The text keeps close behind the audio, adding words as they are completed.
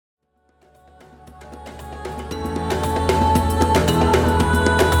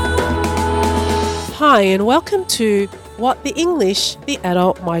Hi, and welcome to What the English, the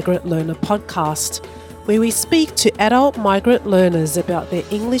Adult Migrant Learner podcast, where we speak to adult migrant learners about their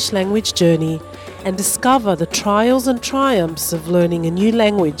English language journey and discover the trials and triumphs of learning a new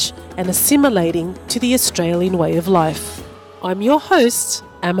language and assimilating to the Australian way of life. I'm your host,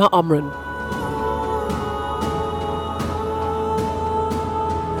 Amma Omran.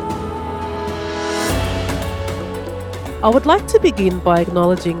 I would like to begin by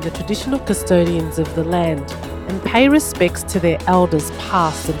acknowledging the traditional custodians of the land and pay respects to their elders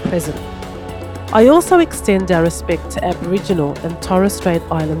past and present. I also extend our respect to Aboriginal and Torres Strait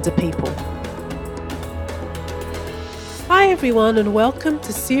Islander people. Hi everyone, and welcome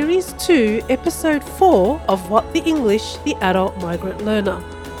to Series 2, Episode 4 of What the English, the Adult Migrant Learner.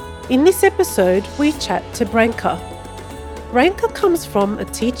 In this episode, we chat to Branka. Branka comes from a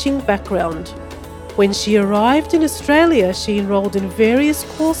teaching background. When she arrived in Australia, she enrolled in various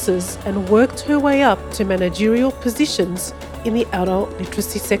courses and worked her way up to managerial positions in the adult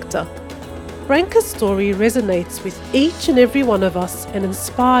literacy sector. Branka's story resonates with each and every one of us and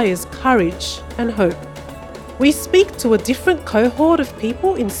inspires courage and hope. We speak to a different cohort of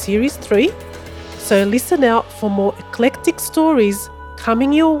people in Series 3, so listen out for more eclectic stories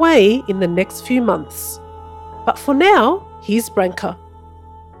coming your way in the next few months. But for now, here's Branka.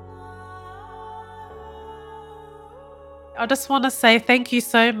 I just want to say thank you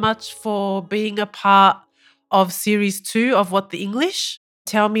so much for being a part of Series 2 of What the English.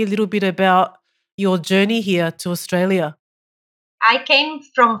 Tell me a little bit about your journey here to Australia. I came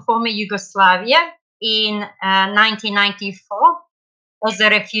from former Yugoslavia in 1994 as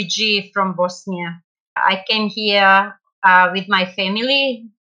a refugee from Bosnia. I came here with my family.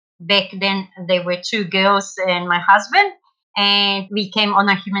 Back then, there were two girls and my husband, and we came on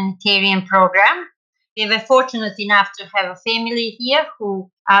a humanitarian program. We were fortunate enough to have a family here who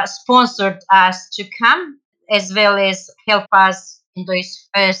sponsored us to come, as well as help us in those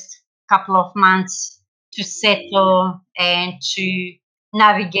first couple of months to settle and to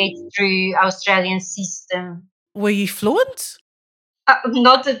navigate through Australian system. Were you fluent?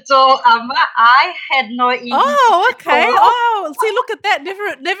 Not at all, Amma. I had no English. Oh, okay. at all. Oh, see, look at that.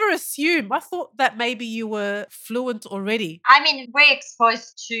 Never assume. I thought that maybe you were fluent already. I mean, we're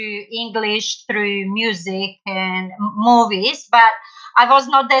exposed to English through music and movies, but I was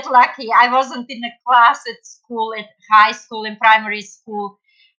not that lucky. I wasn't in a class at school, at high school and primary school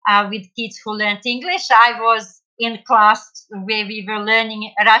with kids who learned English. I was in class where we were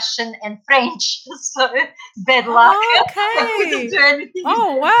learning Russian and French. So bad luck. I couldn't Okay. do anything.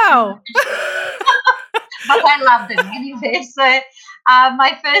 Oh, wow. But I love them anyway. So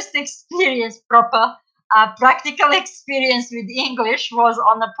my first experience, proper practical experience with English was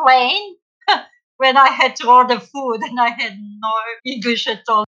on a plane when I had to order food and I had no English at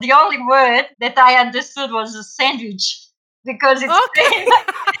all. The only word that I understood was a sandwich because it's Okay.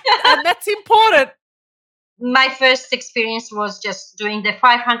 And that's important. my first experience was just doing the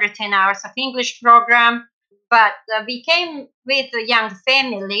 510 hours of English program. But we came with a young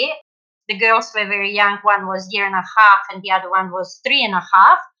family. The girls were very young. One was year and a half and the other one was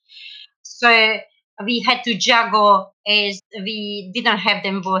 3.5. So we had to juggle as we didn't have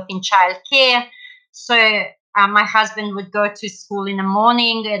them both in childcare. So my husband would go to school in the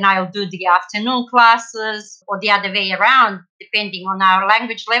morning and I'll do the afternoon classes, or the other way around, depending on our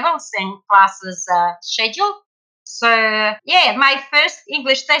language levels and classes schedule. So yeah, my first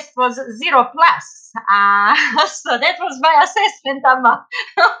English test was 0 plus. So that was my assessment, Amma,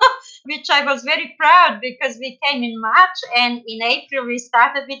 which I was very proud because we came in March and in April we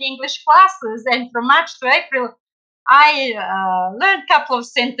started with English classes. And from March to April, I learned a couple of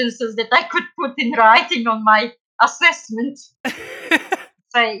sentences that I could put in writing on my assessment.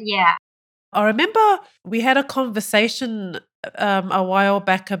 So yeah. I remember we had a conversation a while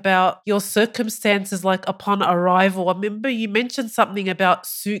back about your circumstances, like upon arrival. I remember you mentioned something about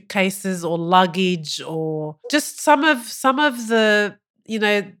suitcases or luggage, or just some of the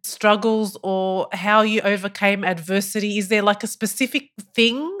struggles, or how you overcame adversity. Is there like a specific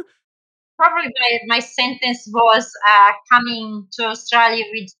thing? Probably my sentence was coming to Australia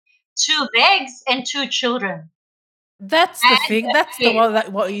with 2 bags and 2 children. That's the And thing. That's the one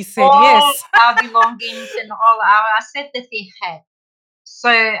that what you said. all Yes. our belongings and all our assets that we had.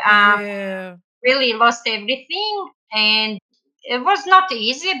 So Yeah. really lost everything, and it was not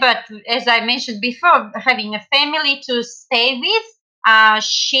easy. But as I mentioned before, having a family to stay with,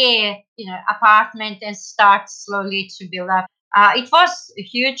 share apartment and start slowly to build up. It was a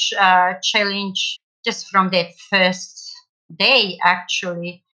huge challenge just from that first day,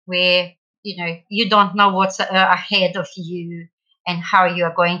 actually, where you don't know what's ahead of you. and how you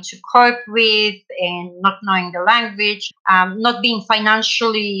are going to cope with, and not knowing the language, not being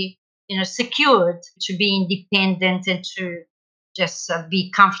financially, secured to be independent and to just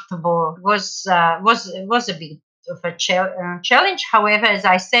be comfortable was a bit of a challenge. However, as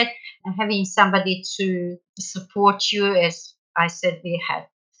I said, having somebody to support you, as I said, we had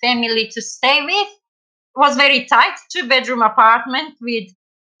family to stay with. Was very tight, two-bedroom apartment with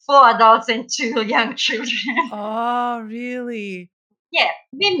four adults and two young children. Oh, really? Yeah,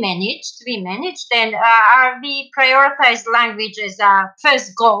 we managed, and we prioritized language as our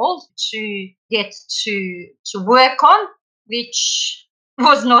first goal to get to work on, which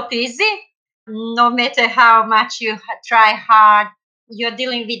was not easy. No matter how much you try hard, you're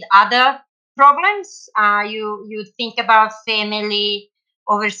dealing with other problems. You think about family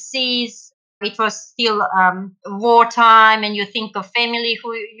overseas. It was still wartime, and you think of family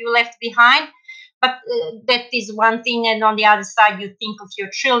who you left behind. But that is one thing, and on the other side, you think of your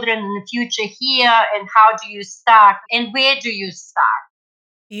children and the future here, and how do you start, and where do you start?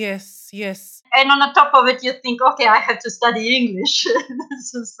 Yes, yes. And on the top of it, you think, okay, I have to study English.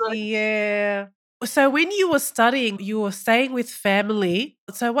 So, Yeah. So when you were studying, you were staying with family.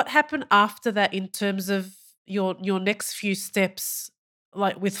 So what happened after that in terms of your next few steps,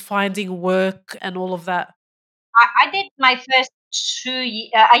 like with finding work and all of that? I did my first a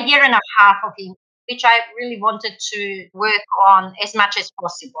year and a half of English, which I really wanted to work on as much as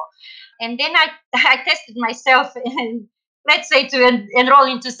possible. And then I tested myself in, let's say, to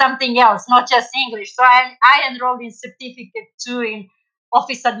enroll into something else, not just English. So I enrolled in certificate two in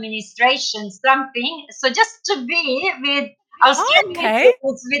office administration, something. So just to be with Australian Okay.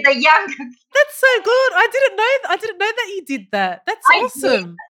 kids with a young, That's so good. I didn't know that you did that. That's I did.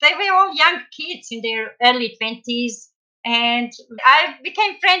 awesome. They were all young kids in their early 20s. And I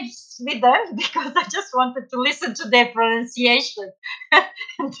became friends with them because I just wanted to listen to their pronunciation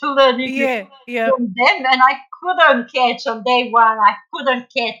and to learn English Yeah, yeah. from them. And I couldn't catch on day one, I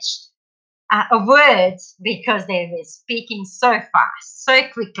couldn't catch a word because they were speaking so fast, so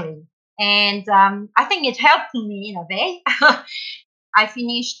quickly. And I think it helped me in a way. I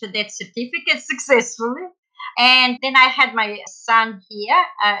finished that certificate successfully. And then I had my son here,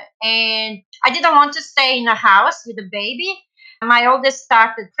 and I didn't want to stay in a house with a baby. My oldest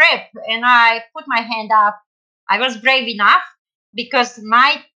started prep, and I put my hand up. I was brave enough because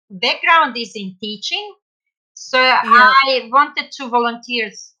my background is in teaching. So Yeah. I wanted to volunteer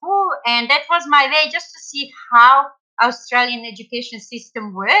at school, and that was my way just to see how Australian education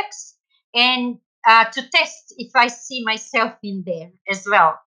system works, and to test if I see myself in there as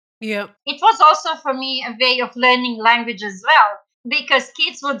well. Yeah. It was also for me a way of learning language as well, because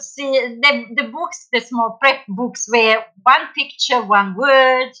kids would see the books, the small prep books, were one picture, one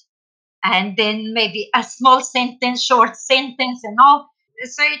word, and then maybe a small sentence, short sentence, and all.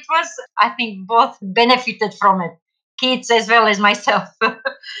 So it was, I think, both benefited from it, kids as well as myself.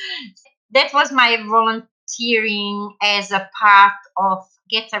 That was my volunteering as a part of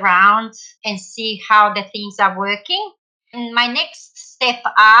get around and see how the things are working. And my next step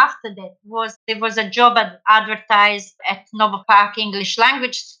after that was there was a job advertised at Noble Park English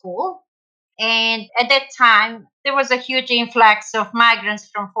Language School. And at that time, there was a huge influx of migrants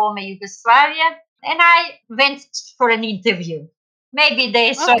from former Yugoslavia. And I went for an interview. Maybe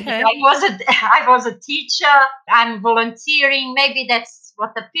they saw that Okay. I was a teacher, I'm volunteering. Maybe that's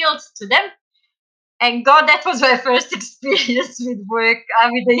what appealed to them. And God, that was my first experience with work,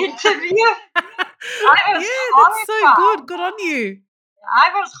 with the interview. I was Yeah, that's so good. horrified. Good on you. I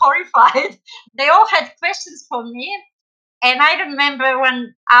was horrified. They all had questions for me. And I remember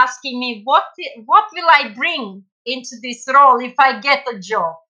when asking me, what will I bring into this role if I get a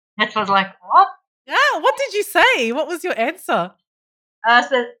job? That was like, what? Yeah, what did you say? What was your answer? I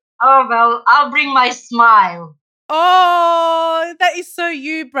said, oh, well, I'll bring my smile. Oh, that is so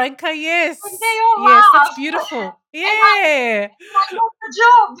you, Branka. And they Yes. all Yes, that's laughed. beautiful. And Yeah. I got the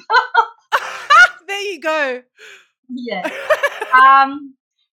job. There you go. Yeah. Um,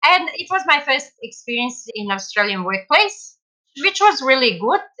 and it was my first experience in Australian workplace, which was really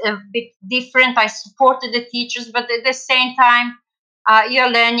good, a bit different. I supported the teachers, but at the same time, you're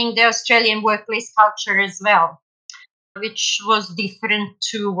learning the Australian workplace culture as well, which was different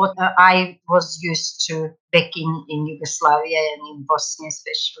to what I was used to back in Yugoslavia and in Bosnia,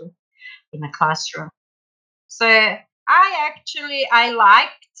 especially in a classroom. So I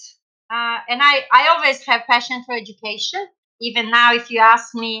liked, and I always have passion for education. Even now, if you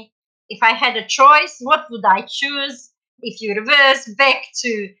ask me if I had a choice, what would I choose? If you reverse back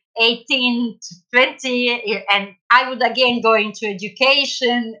to 18 to 20, and I would again go into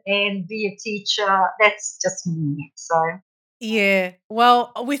education and be a teacher. That's just me. So Yeah.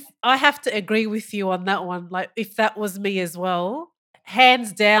 Well, with I have to agree with you on that one. Like if that was me as well,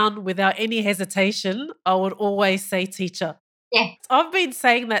 hands down without any hesitation, I would always say teacher. Yeah, I've been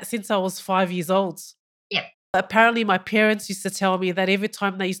saying that since I was 5 years old. yeah. Apparently my parents used to tell me that every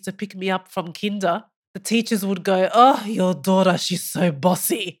time they used to pick me up from kinder, the teachers would go, "Oh, your daughter, she's so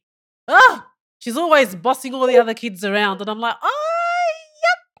bossy. Oh, she's always bossing all the other kids around." And I'm like, "Oh,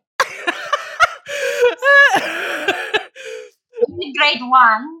 yep." In grade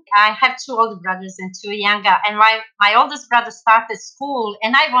one, I have two older brothers and two younger. And my oldest brother started school,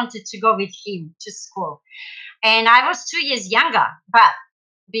 and I wanted to go with him to school. And I was 2 years younger, but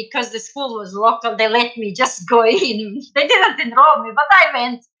because the school was local, they let me just go in. They didn't enroll me, but I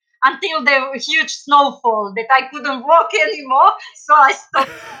went until there was huge snowfall that I couldn't walk anymore. So I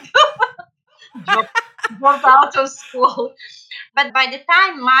stopped, dropped, dropped out of school. But by the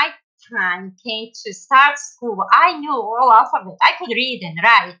time my time came to start school, I knew all alphabet. I could read and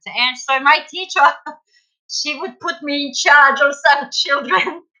write. And so my teacher, she would put me in charge of some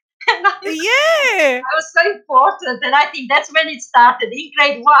children. And Yeah. I was so important. And I think that's when it started. In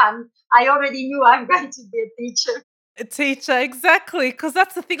grade one, I already knew I'm going to be a teacher. A teacher, exactly. Because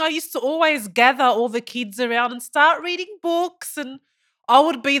that's the thing. I used to always gather all the kids around and start reading books, and I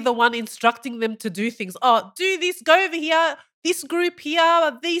would be the one instructing them to do things. Oh, do this, go over here, this group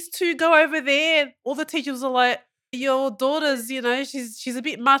here, these two go over there. All the teachers are like, your daughter's, she's a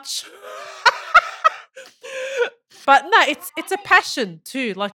bit much. But no, it's a passion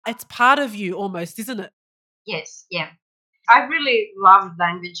too. Like it's part of you almost, isn't it? Yes, yeah. I really love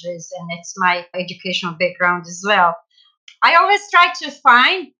languages, and it's my educational background as well. I always try to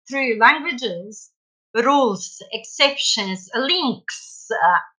find through languages rules, exceptions, links,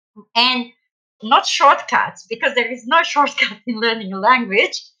 and not shortcuts, because there is no shortcut in learning a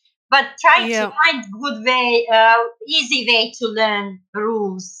language, but try to Yeah. find good way, easy way to learn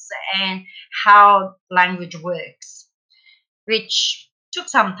rules and how language works, which took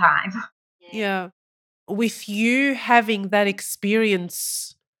some time. Yeah. With you having that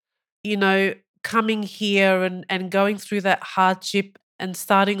experience, you know, coming here and going through that hardship and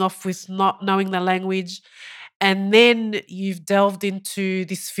starting off with not knowing the language, and then you've delved into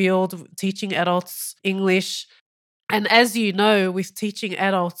this field teaching adults English. And as you know, with teaching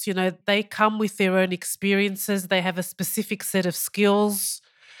adults, they come with their own experiences, they have a specific set of skills,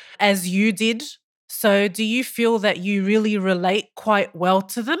 as you did. So do you feel that you really relate quite well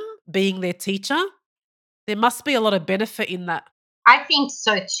to them being their teacher? There must be a lot of benefit in that. I think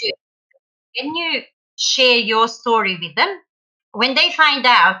so too. When you share your story with them, when they find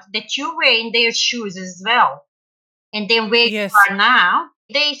out that you were in their shoes as well, and then where you Yes. are now,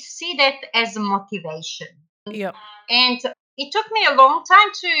 they see that as a motivation. Yep. And it took me a long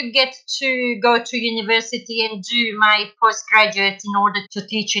time to get to go to university and do my postgraduate in order to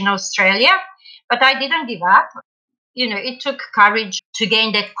teach in Australia. But I didn't give up. It took courage to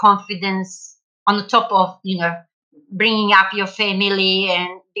gain that confidence on the top of, bringing up your family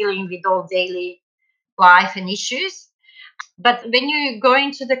and dealing with all daily life and issues. But when you go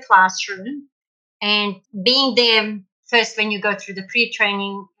into the classroom and being there first, when you go through the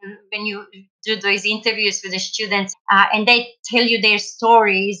pre-training, when you do those interviews with the students, and they tell you their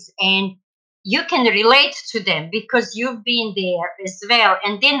stories, and you can relate to them because you've been there as well.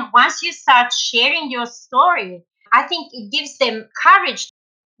 And then once you start sharing your story, I think it gives them courage.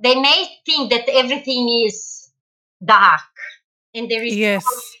 They may think that everything is dark and there is Yes.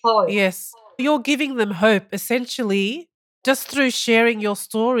 no hope. Yes. You're giving them hope. Essentially, just through sharing your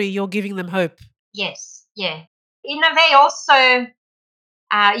story, you're giving them hope. Yes, yeah. In a way, also,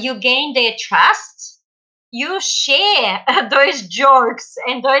 you gain their trust. You share those jokes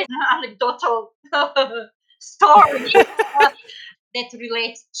and those anecdotal stories that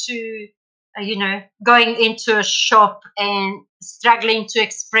relate to, going into a shop and struggling to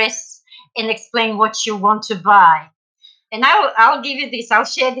express and explain what you want to buy. And I'll give you this. I'll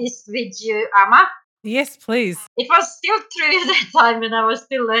share this with you, Amma. Yes, please. It was still through that time when I was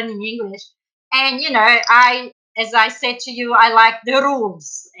still learning English. And, as I said to you, I like the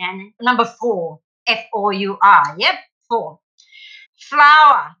rules. And number four, FOUR. Yep, four.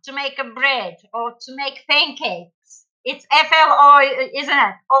 Flour to make a bread or to make pancakes. It's FLO, isn't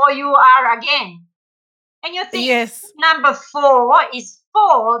it? OUR again. And you think Yes. number four is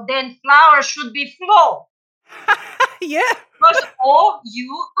four, then flour should be floor. Yeah. Because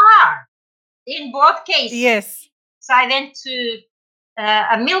OUR in both cases. Yes. So I went to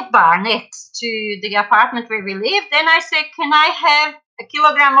a milk bar next to the apartment where we lived, and I said, "Can I have a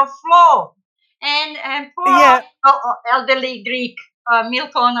kilogram of flour?" And poor Yeah. elderly Greek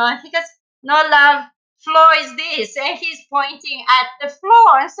milk owner, he goes, "No, love, floor is this? And he's pointing at the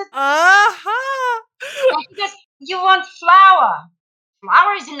floor. I said, Aha! and he goes, you want flower?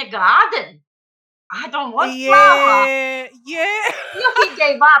 Flower is in the garden. I don't want flower. Yeah, yeah. No, he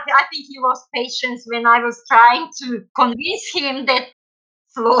gave up. I think he lost patience when I was trying to convince him that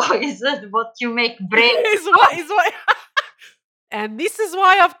flour is what you make bread. Is what and this is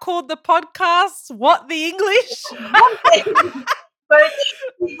why I've called the podcast What the English? But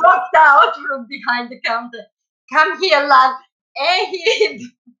he walked out from behind the counter. Come here, love. And he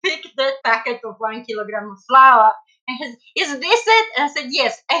picked that packet of 1 kilogram of flour. And he said, is this it? And I said,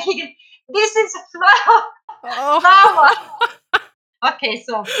 yes. And he goes, this is flour. Oh. Flour. Okay,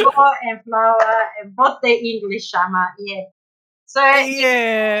 so flour and flour and both the English, Shama. Yeah. So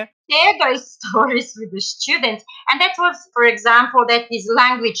Yeah. share those stories with the students. And that was, for example, that is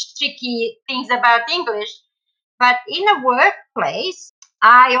language tricky things about English. But in a workplace,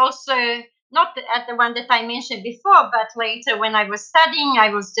 I also, not at the one that I mentioned before, but later when I was studying, I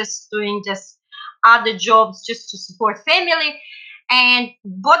was just doing just other jobs just to support family. And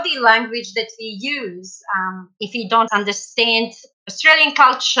body language that we use, if you don't understand Australian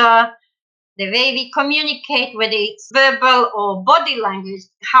culture, the way we communicate, whether it's verbal or body language,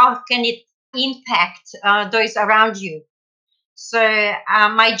 how can it impact those around you? So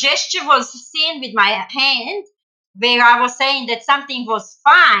my gesture was seen with my hand, where I was saying that something was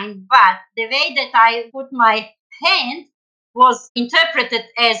fine, but the way that I put my hand was interpreted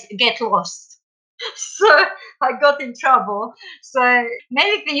as get lost. So I got in trouble. So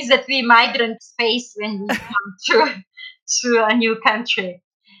many things that we migrants face when we come to a new country.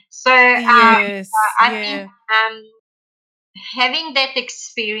 So Yes, I think yeah. having that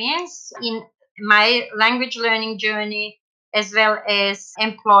experience in my language learning journey as well as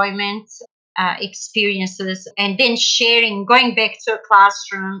employment experiences, and then sharing, going back to a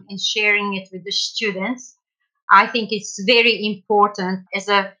classroom and sharing it with the students, I think it's very important as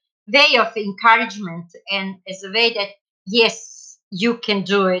a way of encouragement and as a way that, yes, you can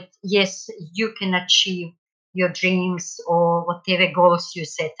do it. Yes, you can achieve your dreams or whatever goals you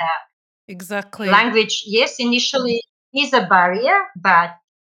set up. Exactly. Language, yes, initially is a barrier, but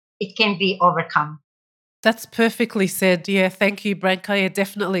it can be overcome. That's perfectly said. Yeah, thank you, Branka. Yeah,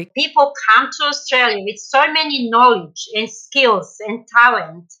 definitely. People come to Australia with so many knowledge and skills and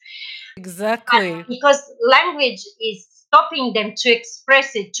talent, but Exactly. because language is stopping them to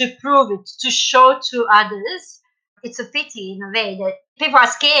express it, to prove it, to show to others, it's a pity in a way that people are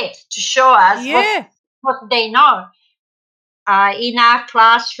scared to show us Yeah, what they know. In our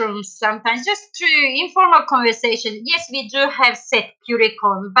classrooms, sometimes just through informal conversation, yes, we do have set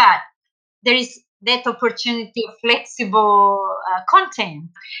curriculum, but there is that opportunity of flexible content,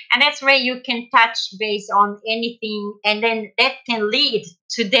 and that's where you can touch base on anything, and then that can lead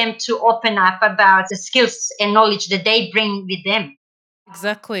to them to open up about the skills and knowledge that they bring with them.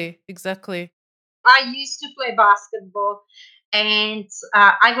 exactly. Exactly. I used to play basketball, and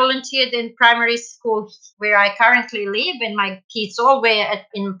I volunteered in primary school where I currently live, and my kids all were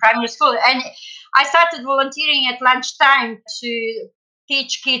in primary school. And I started volunteering at lunchtime to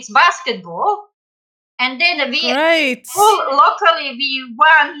teach kids basketball. And then we Great. all locally we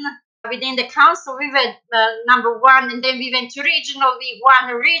won within the council. We were number one, and then we went to regional. We won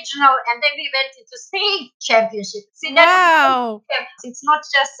a regional, and then we went into state championship. See, that Wow. it's not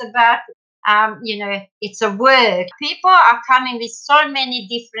just about it's a work. People are coming with so many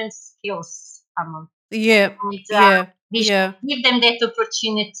different skills, Yeah, and yeah, we should yeah. give them that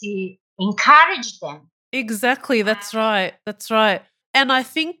opportunity, encourage them. Exactly. That's right. That's right. And I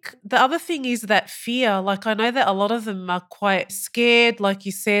think the other thing is that fear. Like, I know that a lot of them are quite scared, like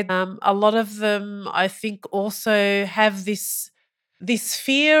you said. A lot of them, I think, also have this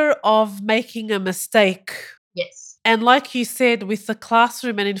fear of making a mistake. Yes, And like you said, with the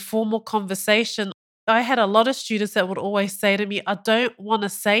classroom and informal conversation, I had a lot of students that would always say to me, I don't want to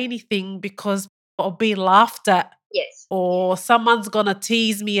say anything because I'll be laughed at, yes, or someone's going to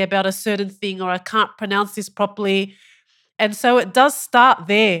tease me about a certain thing, or I can't pronounce this properly. And so it does start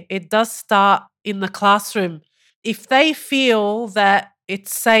there. It does start in the classroom. If they feel that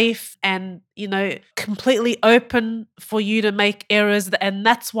it's safe and, completely open for you to make errors, and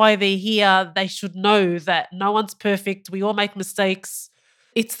that's why they're here, they should know that no one's perfect. We all make mistakes.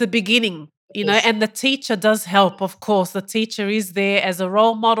 It's the beginning, yes. and the teacher does help, of course. The teacher is there as a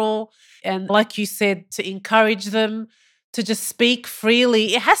role model. And like you said, to encourage them to just speak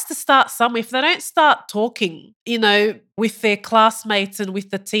freely. It has to start somewhere. If they don't start talking, with their classmates and with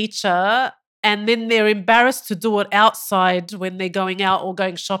the teacher, and then they're embarrassed to do it outside when they're going out or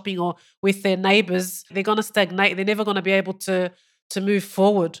going shopping or with their neighbors, they're going to stagnate. They're never going to be able to move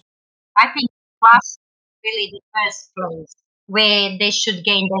forward. I think class. really the first place where they should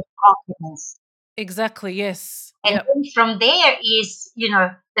gain that confidence. Exactly. Yes. And Yep. then from there is,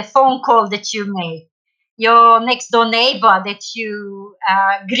 the phone call that you make, your next door neighbor that you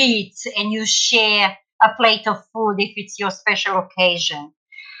greet and you share a plate of food if it's your special occasion.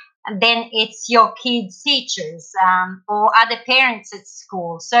 And then it's your kids' teachers or other parents at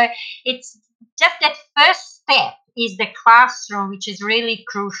school. So it's just that first step is the classroom, which is really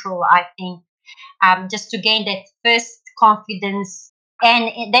crucial, I think, just to gain that first confidence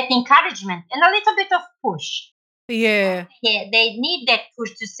and that encouragement and a little bit of push. Yeah. Yeah, they need that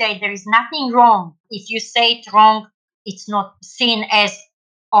push to say there is nothing wrong. If you say it wrong, it's not seen as,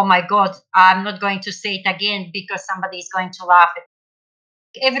 oh my God, I'm not going to say it again because somebody is going to laugh at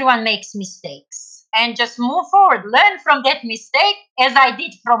me. Everyone makes mistakes and just move forward. Learn from that mistake, as I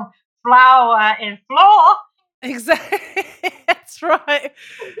did from flour and flour. Exactly. That's right.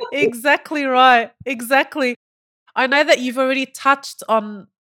 Exactly right. Exactly. I know that you've already touched on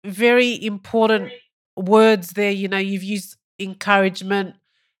very important words there. You've used encouragement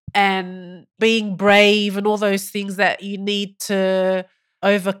and being brave and all those things that you need to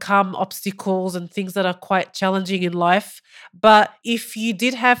overcome obstacles and things that are quite challenging in life. But if you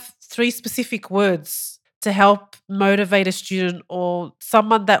did have three specific words to help motivate a student or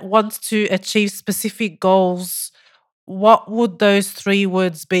someone that wants to achieve specific goals, what would those three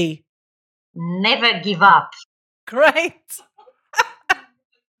words be? Never give up. Great.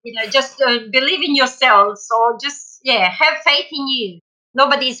 Just believe in yourselves or just, yeah, have faith in you.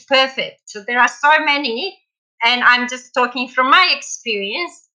 Nobody is perfect. So there are so many. And I'm just talking from my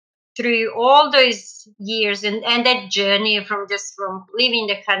experience through all those years and that journey from leaving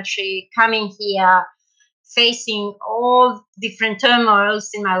the country, coming here, facing all different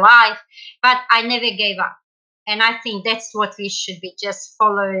turmoils in my life. But I never gave up. And I think that's what we should be. Just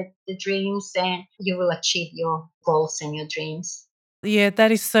follow the dreams and you will achieve your goals and your dreams. Yeah,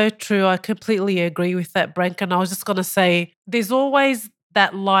 that is so true. I completely agree with that, Brank. And I was just going to say, there's always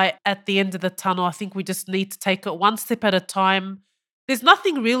that light at the end of the tunnel. I think we just need to take it one step at a time. There's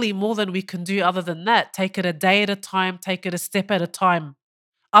nothing really more than we can do other than that. Take it a day at a time, take it a step at a time.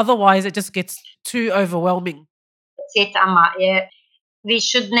 Otherwise, it just gets too overwhelming. That's it, Amma. Yeah. We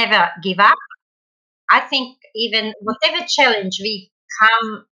should never give up. I think even whatever challenge we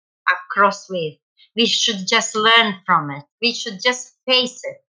come across with, we should just learn from it. We should just face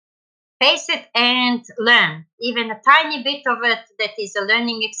it and learn. Even a tiny bit of it that is a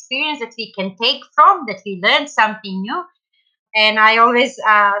learning experience that we can take from, that we learn something new. And I always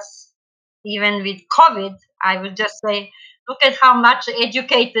ask, even with COVID, I would just say, look at how much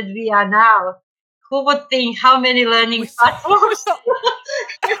educated we are now. Who would think how many learning With platforms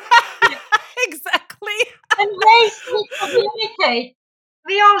exactly. and ways to communicate?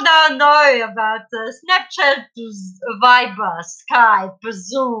 We all now know about Snapchat, Viber, Skype,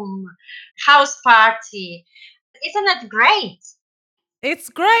 Zoom, House Party. Isn't it great? It's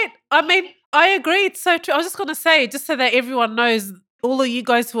great. I mean, I agree. It's so true. I was just going to say, just so that everyone knows, all of you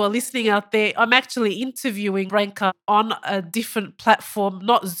guys who are listening out there, I'm actually interviewing Branka on a different platform,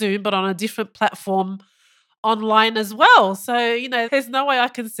 not Zoom, but on a different platform online as well. So, there's no way I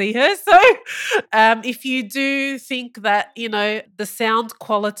can see her. So, if you do think that, the sound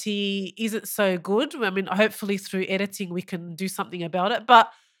quality isn't so good, I mean, hopefully through editing we can do something about it.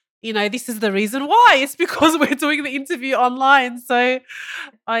 But, this is the reason why. It's because we're doing the interview online. So,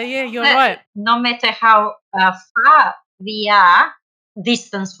 yeah, you're No, right. no matter how far we are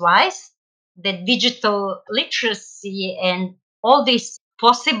distance wise, the digital literacy and all these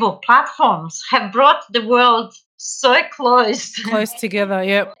possible platforms have brought the world so close. Close together.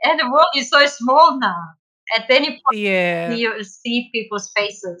 Yep. And the world is so small now. At any point, Yeah. you see people's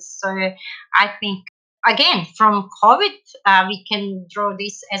faces. So I think, again, from COVID, we can draw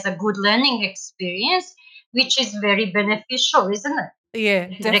this as a good learning experience, which is very beneficial, isn't it? Yeah,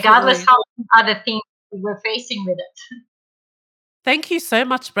 Regardless definitely. how other things we're facing with it. Thank you so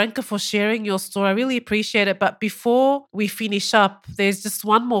much, Branka, for sharing your story. I really appreciate it. But before we finish up, there's just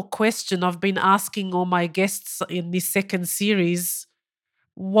one more question I've been asking all my guests in this second series.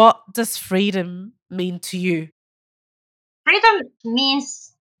 What does freedom mean to you? Freedom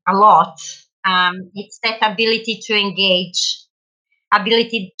means a lot. It's that ability to engage,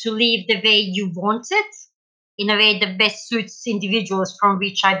 ability to live the way you want it, in a way that best suits individuals, from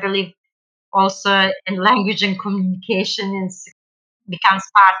which I believe also in language and communication becomes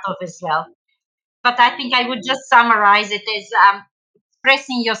part of as well. But I think I would just summarize it as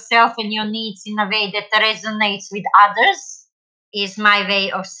expressing yourself and your needs in a way that resonates with others is my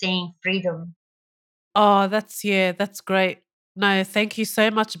way of saying freedom. Oh, that's great. No, thank you so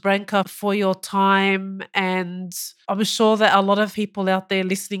much, Branka, for your time. And I'm sure that a lot of people out there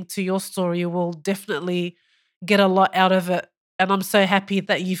listening to your story will definitely get a lot out of it. And I'm so happy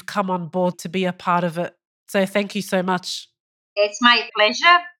that you've come on board to be a part of it. So thank you so much. It's my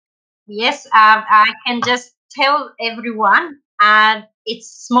pleasure. Yes, I can just tell everyone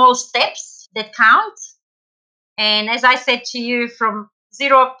it's small steps that count. And as I said to you, from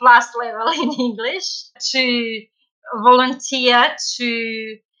 0+ level in English to volunteer,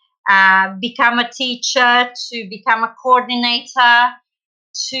 to become a teacher, to become a coordinator,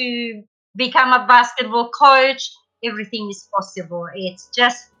 to become a basketball coach, everything is possible. It's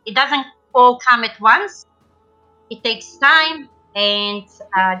just, it doesn't all come at once. It takes time, and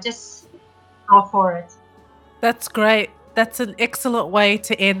just go for it. That's great. That's an excellent way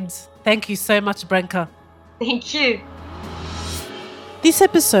to end. Thank you so much, Branka. Thank you. This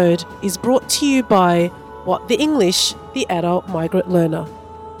episode is brought to you by What the English, the Adult Migrant Learner.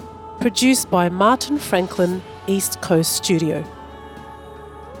 Produced by Martin Franklin, East Coast Studio.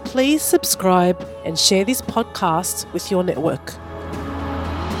 Please subscribe and share this podcast with your network.